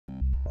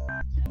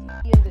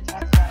In the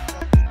test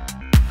lab.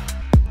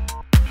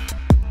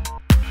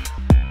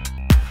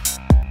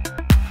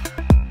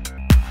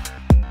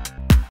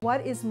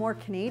 What is more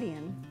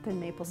Canadian than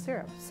maple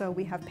syrup? So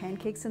we have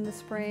pancakes in the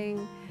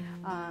spring,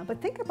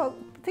 but think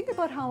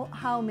about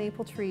how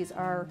maple trees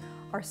are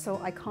so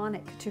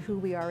iconic to who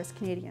we are as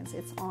Canadians.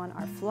 It's on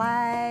our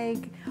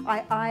flag.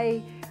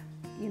 I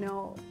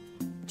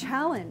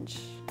challenge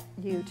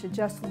you to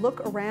just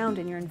look around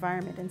in your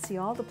environment and see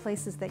all the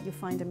places that you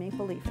find a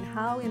maple leaf and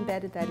how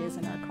embedded that is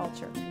in our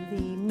culture. The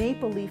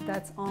maple leaf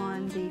that's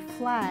on the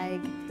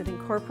flag that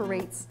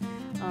incorporates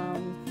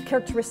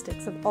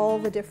characteristics of all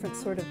the different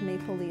sort of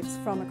maple leaves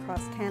from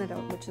across Canada,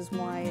 which is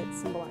why it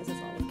symbolizes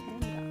all of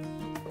Canada.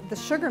 The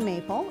sugar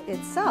maple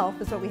itself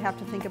is what we have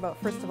to think about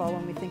first of all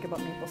when we think about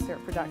maple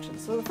syrup production.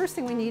 So the first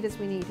thing we need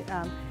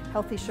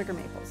healthy sugar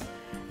maples.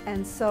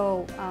 And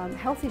so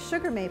healthy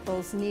sugar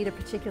maples need a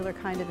particular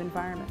kind of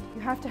environment.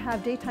 You have to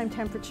have daytime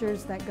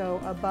temperatures that go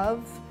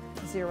above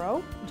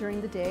 0 during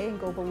the day and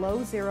go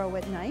below 0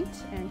 at night,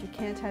 and you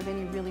can't have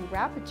any really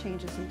rapid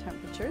changes in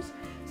temperatures.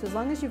 So as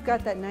long as you've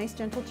got that nice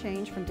gentle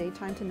change from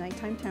daytime to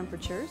nighttime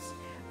temperatures,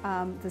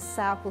 the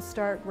sap will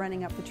start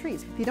running up the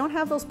trees. If you don't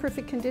have those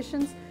perfect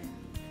conditions,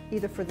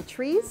 either for the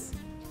trees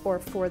or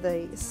for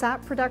the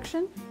sap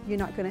production, you're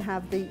not going to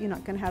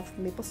have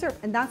maple syrup.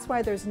 And that's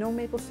why there's no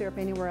maple syrup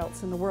anywhere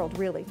else in the world,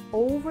 really.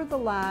 Over the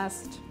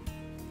last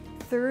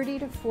 30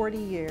 to 40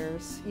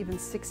 years, even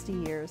 60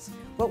 years,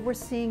 what we're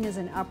seeing is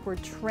an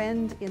upward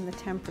trend in the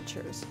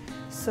temperatures,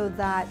 so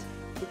that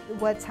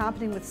what's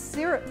happening with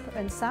syrup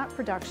and sap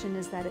production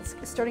is that it's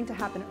starting to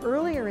happen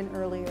earlier and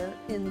earlier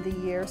in the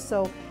year.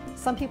 So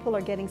some people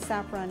are getting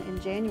sap run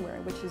in January,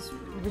 which is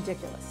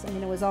ridiculous. I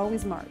mean, it was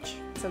always March.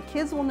 So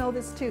kids will know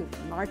this too.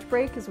 March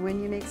break is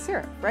when you make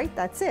syrup, right?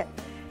 That's it.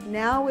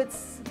 Now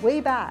it's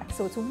way back,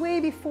 so it's way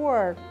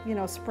before,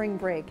 spring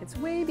break. It's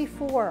way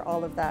before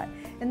all of that.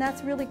 And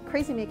that's really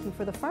crazy making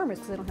for the farmers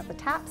because they don't have the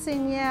taps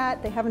in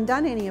yet. They haven't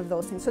done any of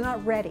those things, so they're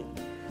not ready.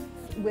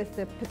 With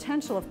the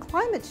potential of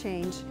climate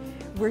change,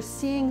 we're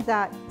seeing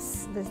that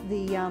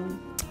the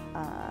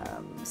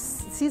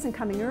season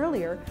coming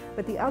earlier,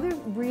 but the other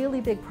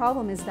really big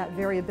problem is that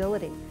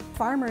variability.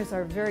 Farmers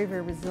are very,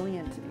 very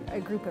resilient, a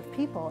group of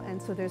people,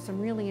 and so there's some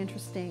really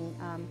interesting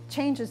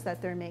changes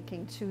that they're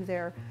making to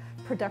their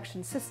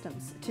production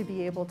systems to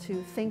be able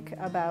to think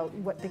about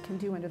what they can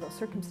do under those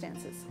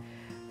circumstances.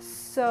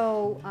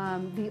 So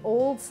the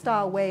old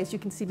style way, as you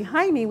can see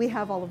behind me, we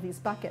have all of these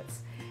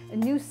buckets.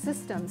 New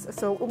systems,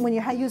 so when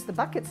you use the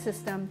bucket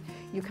system,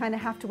 you kind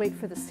of have to wait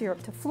for the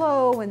syrup to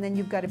flow, and then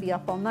you've got to be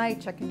up all night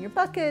checking your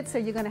buckets, so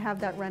you're going to have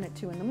that run at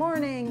 2 in the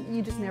morning.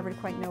 You just never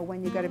quite know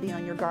when you've got to be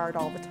on your guard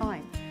all the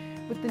time.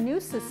 With the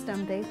new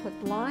system, they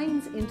put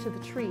lines into the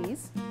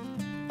trees.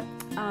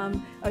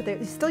 Or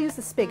they still use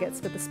the spigots,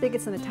 but the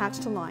spigots are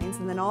attached to lines,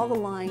 and then all the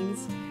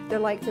lines, they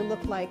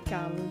look like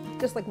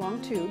just like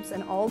long tubes,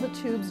 and all the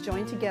tubes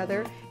join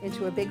together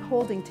into a big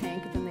holding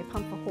tank, and then they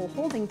pump the whole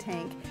holding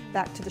tank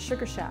back to the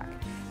sugar shack.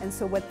 And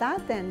so what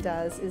that then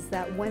does is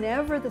that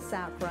whenever the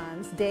sap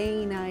runs,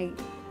 day, night,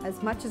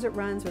 as much as it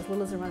runs or as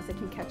little as it runs, they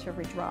can catch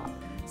every drop.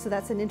 So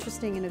that's an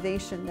interesting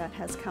innovation that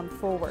has come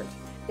forward.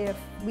 If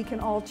we can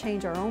all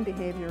change our own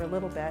behavior a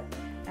little bit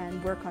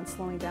and work on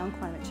slowing down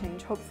climate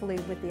change, hopefully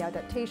with the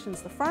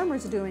adaptations the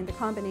farmers are doing, the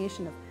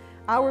combination of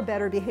our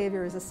better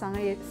behavior as a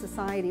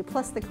society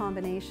plus the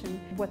combination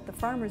of what the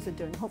farmers are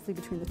doing, hopefully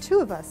between the two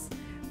of us,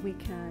 we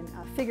can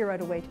figure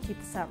out a way to keep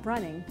the sap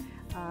running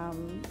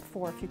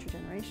for future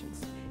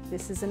generations.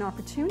 This is an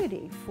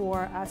opportunity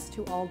for us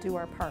to all do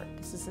our part.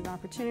 This is an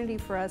opportunity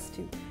for us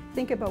to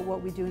think about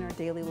what we do in our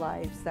daily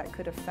lives that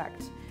could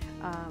affect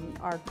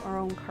our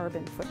own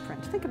carbon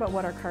footprint. Think about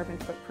what our carbon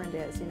footprint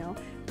is,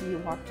 Do you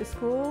walk to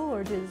school,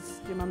 or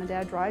does your mom and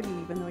dad drive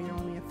you even though you're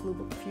only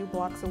a few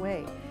blocks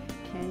away?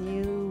 Can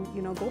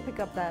you, go pick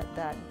up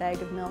that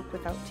bag of milk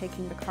without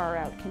taking the car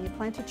out? Can you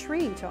plant a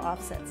tree to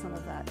offset some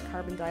of that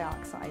carbon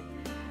dioxide?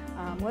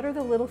 What are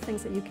the little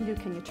things that you can do?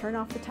 Can you turn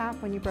off the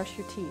tap when you brush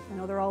your teeth? I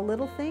know they're all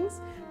little things,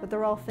 but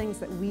they're all things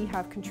that we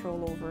have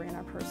control over in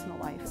our personal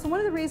life. So one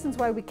of the reasons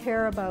why we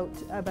care about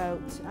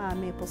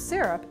maple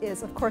syrup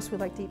is, of course, we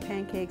like to eat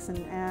pancakes,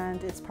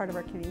 and it's part of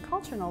our Canadian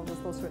culture and all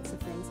those sorts of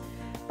things.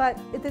 But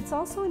it's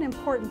also an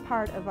important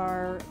part of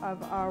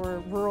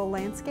our rural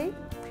landscape.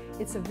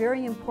 It's a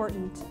very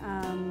important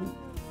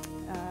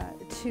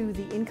to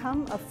the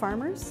income of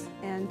farmers,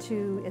 and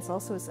it's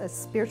also a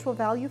spiritual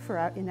value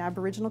in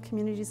Aboriginal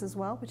communities as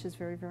well, which is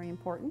very, very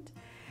important.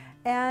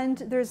 And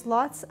there's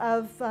lots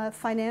of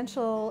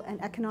financial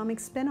and economic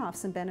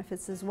spin-offs and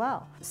benefits as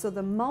well. So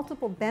the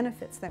multiple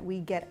benefits that we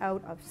get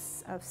out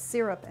of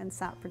syrup and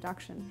sap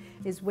production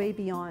is way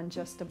beyond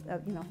just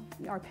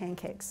our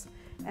pancakes.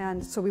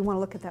 And so we want to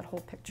look at that whole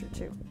picture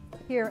too.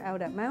 Here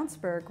out at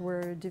Mountsberg,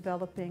 we're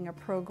developing a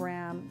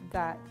program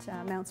that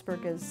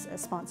Mountsberg is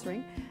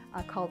sponsoring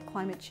called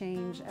Climate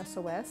Change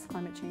SOS,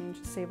 Climate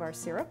Change Save Our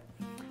Syrup.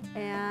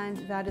 And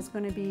that is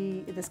going to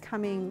be this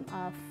coming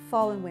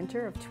fall and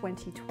winter of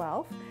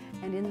 2012.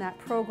 And in that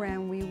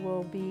program, we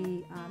will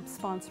be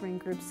sponsoring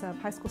groups of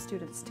high school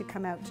students to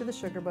come out to the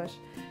sugar bush,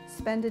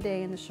 spend a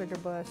day in the sugar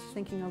bush,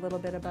 thinking a little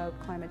bit about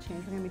climate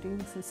change. We're going to be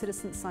doing some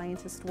citizen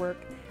scientist work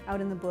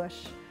out in the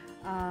bush,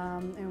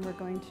 and we're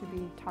going to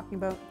be talking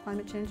about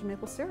climate change and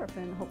maple syrup,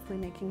 and hopefully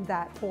making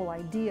that whole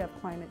idea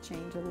of climate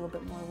change a little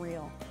bit more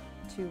real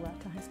to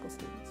high school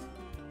students.